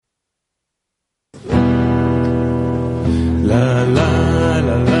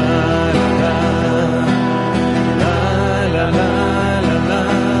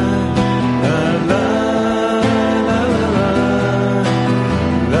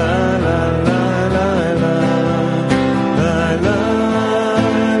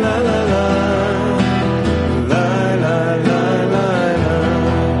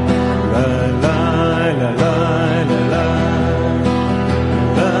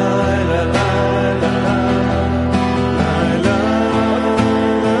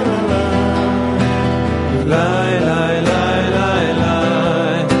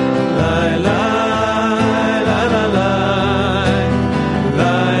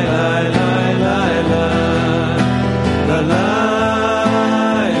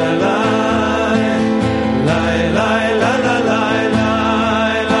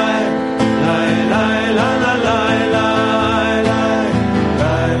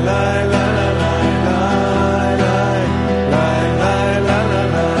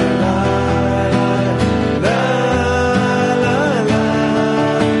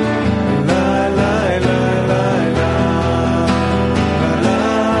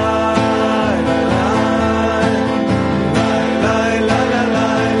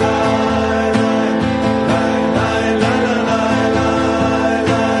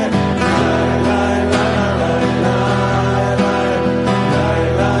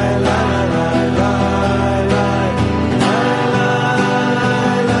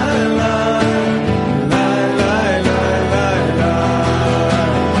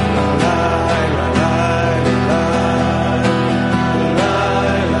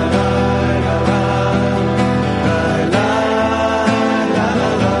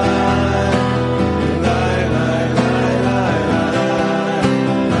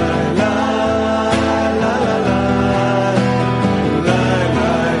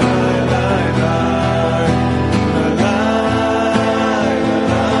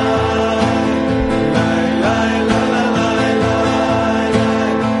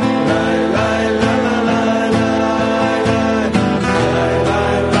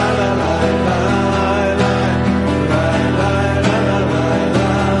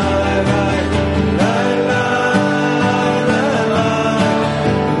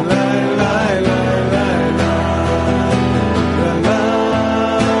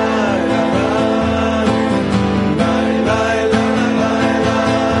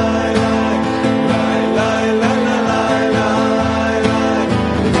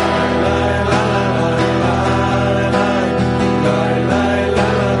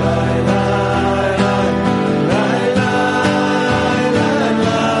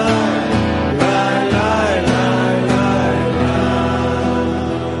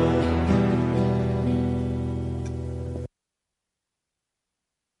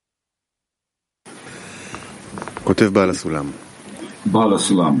Bala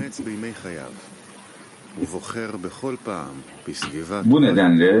Sulam. Bu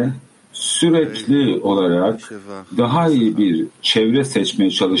nedenle sürekli olarak daha iyi bir çevre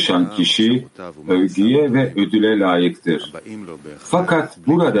seçmeye çalışan kişi övgüye ve ödüle layıktır. Fakat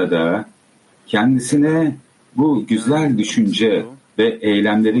burada da kendisine bu güzel düşünce ve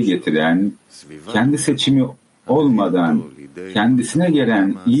eylemleri getiren, kendi seçimi olmadan kendisine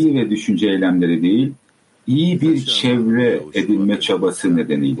gelen iyi ve düşünce eylemleri değil, iyi bir çevre edinme çabası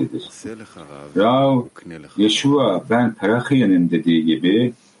nedeniyledir. Rav Yeshua ben Perachia'nın dediği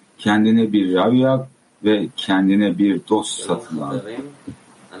gibi kendine bir Rav yap ve kendine bir dost satın al.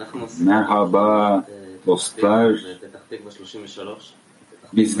 Merhaba dostlar.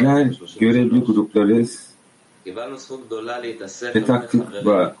 Bizler görevli gruplarız. Petah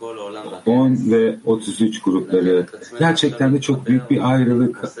Tikva 10 ve 33 grupları. Gerçekten de çok büyük bir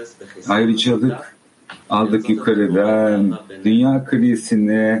ayrıcalık aldık yukarıdan. Dünya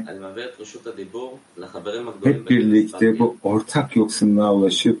krizine hep birlikte bu ortak yoksunluğa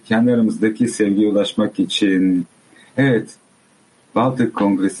ulaşıp kendi aramızdaki sevgiye ulaşmak için. Evet, Baltık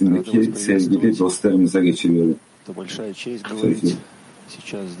Kongresi'ndeki sevgili dostlarımıza geçiriyorum.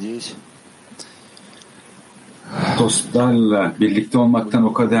 Dostlarla birlikte olmaktan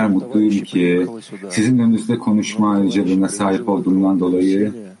o kadar mutluyum ki sizin önünüzde konuşma ayrıcalığına sahip olduğumdan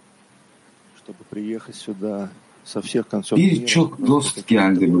dolayı birçok dost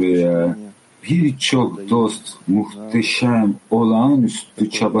geldi buraya. Birçok dost muhteşem, olağanüstü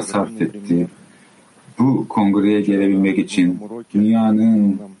çaba sarf etti. Bu kongreye gelebilmek için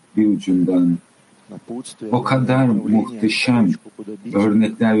dünyanın bir ucundan o kadar muhteşem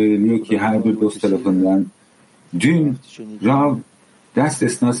örnekler veriliyor ki her bir dost tarafından. Dün Rav ders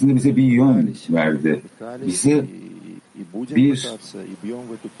esnasında bize bir yön verdi. Bize bir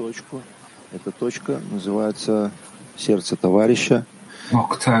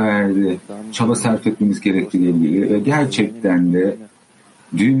nokta verdi. Çaba sarf etmemiz gerektiği ilgili ve gerçekten de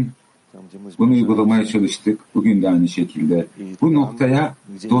dün bunu uygulamaya çalıştık. Bugün de aynı şekilde. Bu noktaya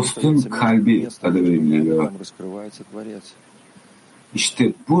dostun kalbi adı veriliyor.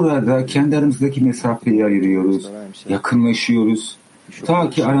 İşte burada kendi aramızdaki mesafeyi ayırıyoruz, yakınlaşıyoruz. Ta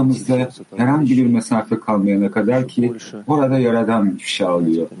ki aramızda herhangi bir mesafe kalmayana kadar ki orada Yaradan ifşa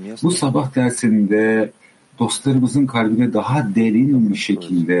oluyor. Bu sabah dersinde dostlarımızın kalbine daha derin bir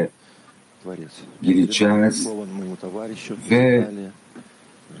şekilde gireceğiz ve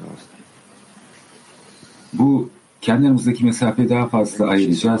bu kendi aramızdaki mesafeyi daha fazla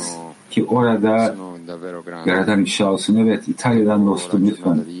ayıracağız ki orada Yaradan ifşa olsun. Evet, İtalya'dan dostum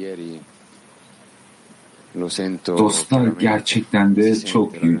lütfen. Dostlar gerçekten de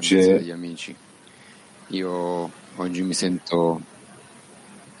çok yüce.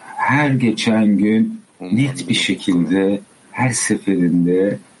 Her geçen gün net bir şekilde her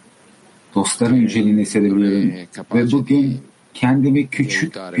seferinde dostların yüceliğini hissediyorum. Ve bugün kendimi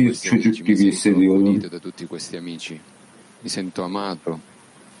küçük bir çocuk gibi hissediyorum.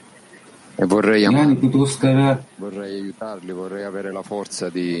 Yani bu dostlara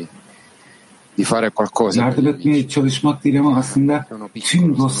yardım etmeye çalışmak değil ama aslında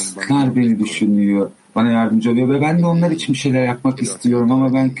tüm dostlar beni düşünüyor, bana yardımcı oluyor ve ben de onlar için bir şeyler yapmak istiyorum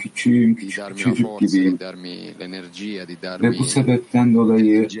ama ben küçüğüm, küçük bir çocuk gibiyim. Ve bu sebepten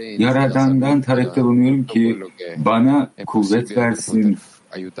dolayı Yaradan'dan talepte bulunuyorum ki bana kuvvet versin,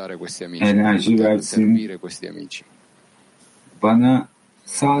 enerji versin, bana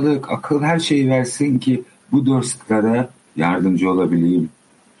sağlık, akıl, her şeyi versin ki bu dostlara yardımcı olabileyim,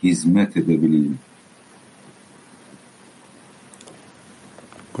 hizmet edebileyim.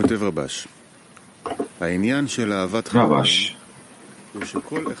 Ravaş,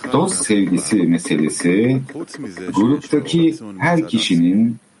 dost sevgisi meselesi, gruptaki her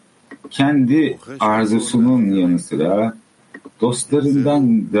kişinin kendi arzusunun yanı sıra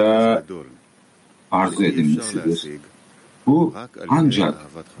dostlarından da arzu edilmesidir. Bu ancak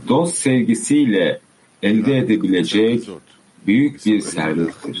dost sevgisiyle elde edebilecek büyük bir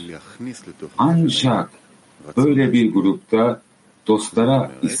servettir. Ancak böyle bir grupta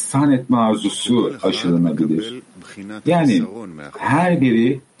dostlara ihsan etme arzusu aşılanabilir. Yani her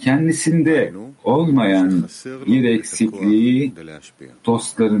biri kendisinde olmayan bir eksikliği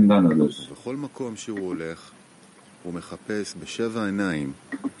dostlarından alır.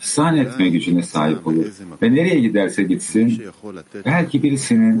 İhsan etme gücüne sahip olur ve nereye giderse gitsin belki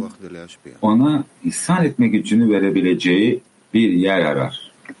birisinin ona ihsan etme gücünü verebileceği bir yer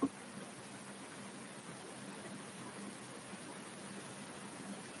arar.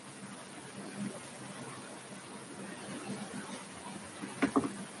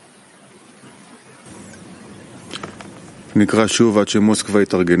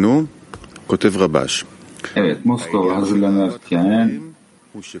 Evet, Moskova hazırlanırken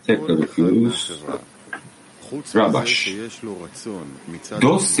tekrar okuyoruz. Rabaş.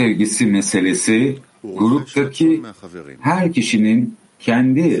 Dost sevgisi meselesi gruptaki her kişinin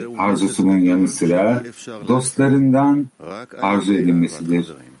kendi arzusunun yanı sıra dostlarından arzu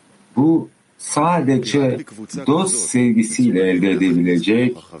edilmesidir. Bu sadece dost sevgisiyle elde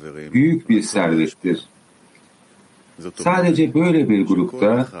edilebilecek büyük bir servettir. Sadece böyle bir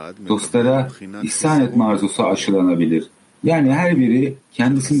grupta dostlara ihsan etme arzusu aşılanabilir. Yani her biri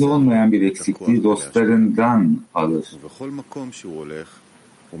kendisinde olmayan bir eksikliği dostlarından alır.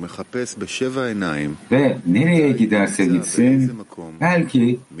 Ve nereye giderse gitsin,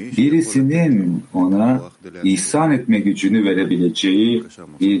 belki birisinin ona ihsan etme gücünü verebileceği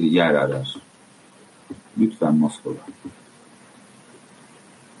bir yer arar. Lütfen Moskova.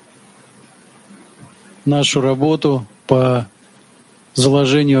 Нашу работу по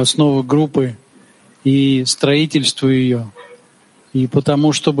заложению основы группы и строительству ее, и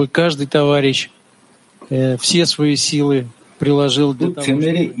потому, чтобы каждый товарищ все свои силы приложил для Bu того,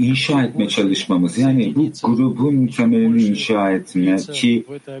 temeli inşa etme çalışmamız, yani bu grubun temelini inşa etme ki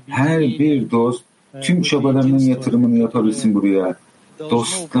her bir dost tüm çabalarının yatırımını yapabilsin buraya.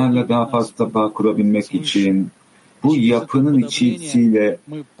 Dostlarla daha fazla bağ kurabilmek için, bu yapının içisiyle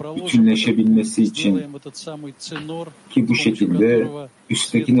bütünleşebilmesi için ki bu şekilde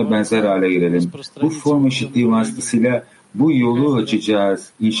üsttekine benzer hale gelelim. Bu form eşitliği vasıtasıyla bu yolu açacağız,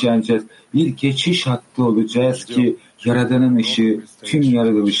 inşa edeceğiz. Bir geçiş hattı olacağız ki Yaradan'ın ışığı tüm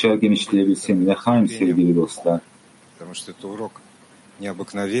yaratılışa genişleyebilsin. Lehaim sevgili dostlar.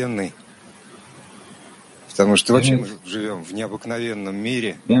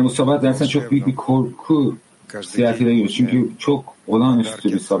 Yani bu sabah dersinden çok büyük bir korku seyahatine giriyoruz. Çünkü çok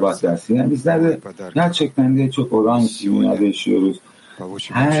olağanüstü bir sabah dersi. Yani bizler de gerçekten de çok olağanüstü bir dünyada yaşıyoruz.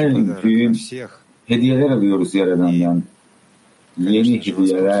 Her gün hediyeler alıyoruz Yaradan'dan. Yeni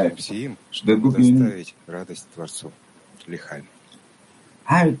hediyeler. Ve bugün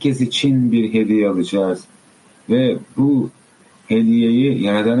herkes için bir hediye alacağız. Ve bu hediyeyi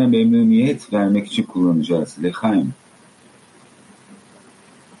Yaradan'a memnuniyet vermek için kullanacağız. Lehaim.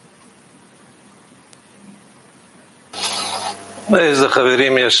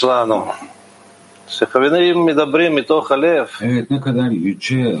 Evet, ne kadar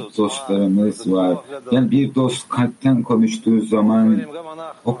yüce dostlarımız var. Yani bir dost kalpten konuştuğu zaman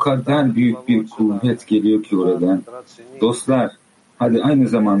o kadar büyük bir kuvvet geliyor ki oradan. Dostlar, hadi aynı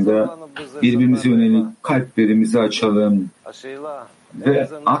zamanda birbirimize yönelik kalplerimizi açalım. Ve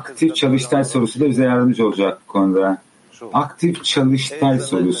aktif çalıştay sorusu da bize yardımcı olacak bu konuda. Aktif çalıştay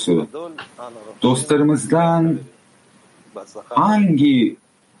sorusu. Dostlarımızdan hangi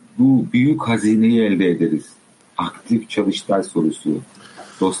bu büyük hazineyi elde ederiz? Aktif çalıştay sorusu.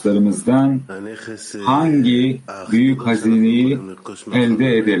 Dostlarımızdan hangi büyük hazineyi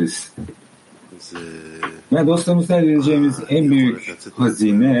elde ederiz? Yani dostlarımızdan elde edeceğimiz en büyük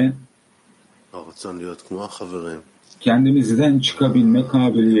hazine kendimizden çıkabilme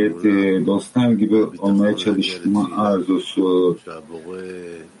kabiliyeti, dostlar gibi olmaya çalışma arzusu,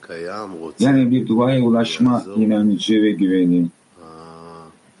 yani bir duaya ulaşma inancı ve güveni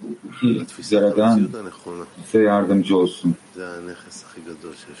ki Yaradan bize yardımcı olsun.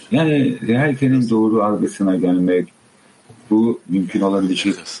 Yani realitenin doğru algısına gelmek, bu mümkün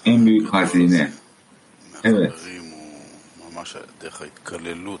olabilecek en büyük hazine. Evet.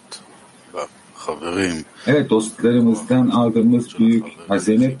 Evet, dostlarımızdan aldığımız büyük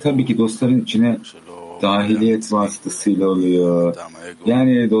hazine tabii ki dostların içine dahiliyet vasıtasıyla oluyor.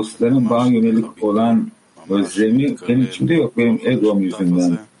 Yani dostların bana yönelik olan özlemi benim içimde yok, benim egom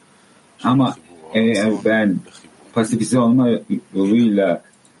yüzünden. Ama eğer ben pasifize olma yoluyla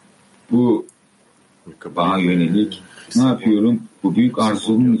bu bağa yönelik ne yapıyorum? Bu büyük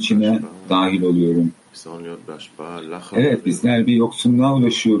arzunun içine dahil oluyorum. Evet, bizler bir yoksunluğa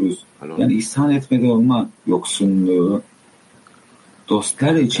ulaşıyoruz. Yani ihsan etmede olma yoksunluğu,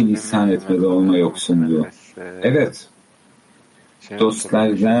 dostlar için ihsan etmede olma yoksunluğu. Evet,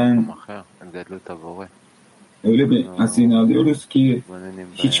 dostlardan öyle bir hazine alıyoruz ki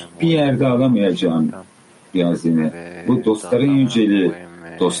hiçbir yerde alamayacağım bir hazine. Bu dostların yüceliği.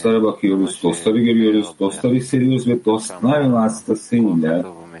 Dostlara bakıyoruz, dostları görüyoruz, dostları hissediyoruz ve dostlar vasıtasıyla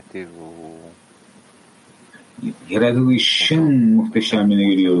yaratılışın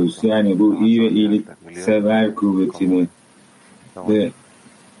muhteşemliğini görüyoruz. Yani bu iyi ve iyilik sever kuvvetini ve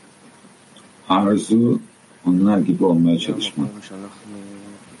arzu onlar gibi olmaya çalışmak.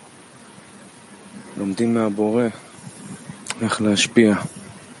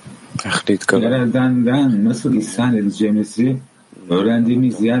 Yaradan'dan nasıl ihsan edeceğimizi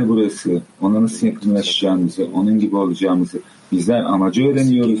öğrendiğimiz yer burası. Ona nasıl yakınlaşacağımızı, onun gibi olacağımızı. Bizler amacı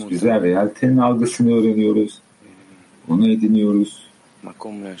öğreniyoruz. Bizler realitenin algısını öğreniyoruz. Onu ediniyoruz.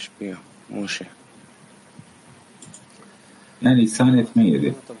 Yani ihsan etme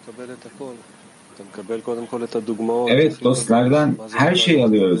yeri. Evet, dostlardan her şeyi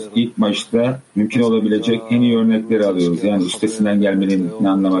alıyoruz. İlk başta mümkün olabilecek en iyi örnekleri alıyoruz. Yani üstesinden gelmenin ne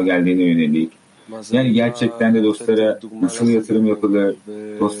anlama geldiğine yönelik. Yani gerçekten de dostlara nasıl yatırım yapılır,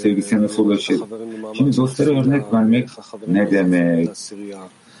 dost sevgisine nasıl ulaşır. Şimdi dostlara örnek vermek ne demek?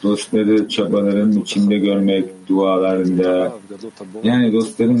 Dostları çabaların içinde görmek, dualarında. Yani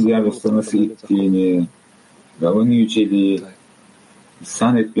dostların diğer dostlara nasıl ittiğini, Rav'ın yüceliği,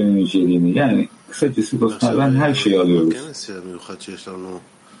 ihsan etmenin yüceliğini. Yani kısacası dostlardan her şeyi alıyoruz.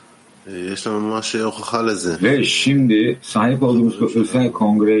 Ve şimdi sahip olduğumuz bu özel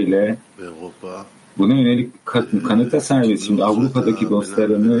kongreyle buna yönelik kanıta sahibiz. Şimdi Avrupa'daki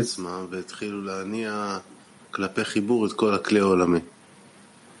dostlarımız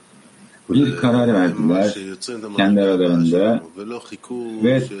bir karar verdiler kendi aralarında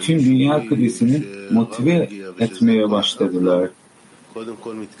ve tüm dünya kıdesini motive etmeye başladılar.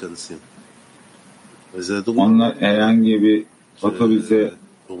 Onlar herhangi bir otobüse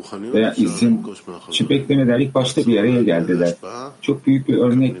veya izin için beklemeden ilk başta bir araya geldiler. Çok büyük bir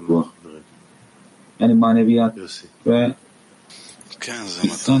örnek bu. Yani maneviyat ve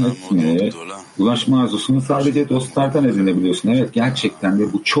ihsan etmeye, ulaşma arzusunu sadece dostlardan edinebiliyorsun. Evet, gerçekten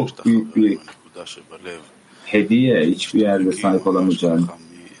de bu çok büyük bir hediye. Hiçbir yerde sahip olamayacağın.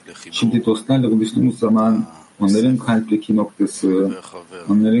 Şimdi dostlarla buluştuğumuz zaman onların kalpteki noktası,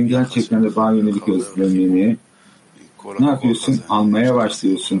 onların gerçekten de bağ yönelik özlemini ne yapıyorsun? Almaya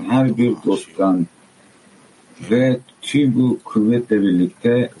başlıyorsun her bir dosttan. Ve tüm bu kuvvetle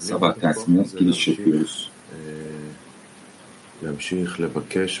birlikte sabah dersine giriş yapıyoruz.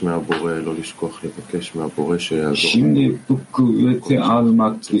 Şimdi bu kuvveti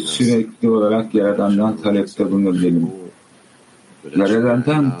almak, sürekli olarak Yaradan'dan talepte bulunabilelim.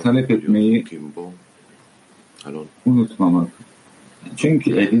 Yaradan'dan talep etmeyi unutmamak.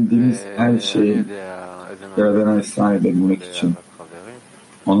 Çünkü edindiğimiz her şeyi Yaradan'a ihsan edebilmek için,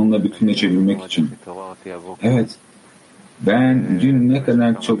 onunla bütünleşebilmek için. Evet, ben dün ne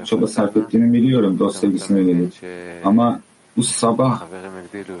kadar çok çaba sarf ettiğimi biliyorum dost sevgisine yönelik. Ama bu sabah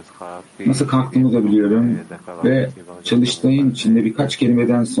nasıl kalktığımı da biliyorum ve çalıştığım içinde birkaç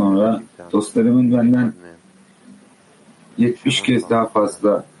kelimeden sonra dostlarımın benden 70 kez daha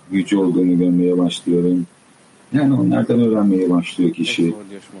fazla gücü olduğunu görmeye başlıyorum. Yani onlardan öğrenmeye başlıyor kişi.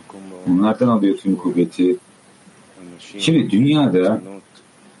 Onlardan alıyor tüm kuvveti. Şimdi dünyada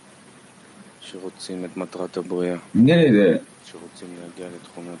nerede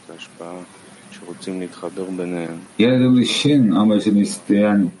yaratılışın amacını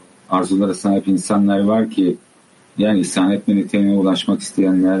isteyen arzulara sahip insanlar var ki, yani ihsan etme niteliğine ulaşmak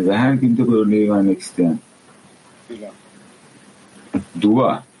isteyenler ve her günde bu örneği vermek isteyen.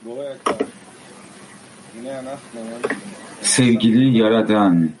 Dua. Sevgili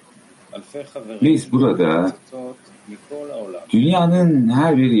Yaradan, biz burada dünyanın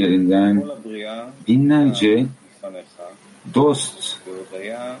her bir yerinden binlerce dost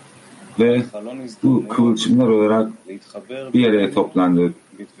ve bu kıvılcımlar olarak bir araya toplandık.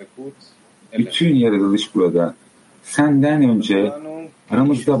 Bütün yaratılış burada. Senden önce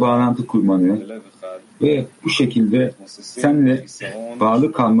aramızda bağlantı kurmanı ve bu şekilde seninle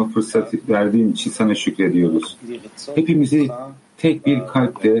bağlı kalma fırsatı verdiğin için sana şükrediyoruz. Hepimizi tek bir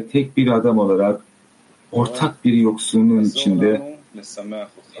kalpte, tek bir adam olarak ortak bir yoksunluğun içinde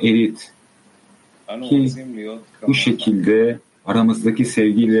erit ki bu şekilde aramızdaki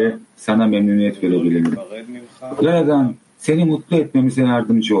sevgiyle sana memnuniyet verebilelim. Yaradan, seni mutlu etmemize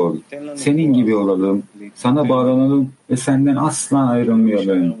yardımcı ol. Senin gibi olalım, sana bağlanalım ve senden asla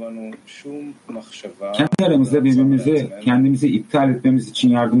ayrılmayalım. Kendi aramızda birbirimize kendimizi iptal etmemiz için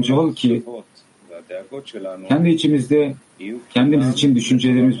yardımcı ol ki kendi içimizde kendimiz için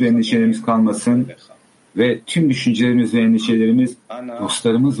düşüncelerimiz ve endişelerimiz kalmasın ve tüm düşüncelerimiz ve endişelerimiz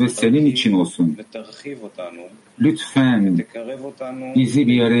dostlarımız ve senin için olsun. Lütfen bizi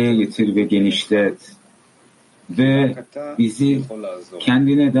bir araya getir ve genişlet ve bizi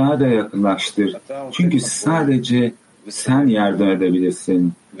kendine daha da yakınlaştır. Çünkü sadece sen yardım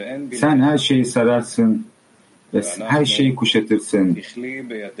edebilirsin. Sen her şeyi sararsın ve her şeyi kuşatırsın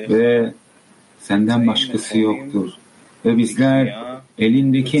ve senden başkası yoktur. Ve bizler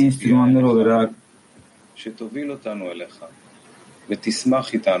elindeki enstrümanlar olarak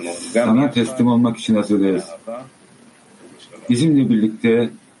sana teslim olmak için hazırız. Bizimle birlikte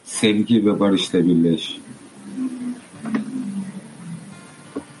sevgi ve barışla birleş.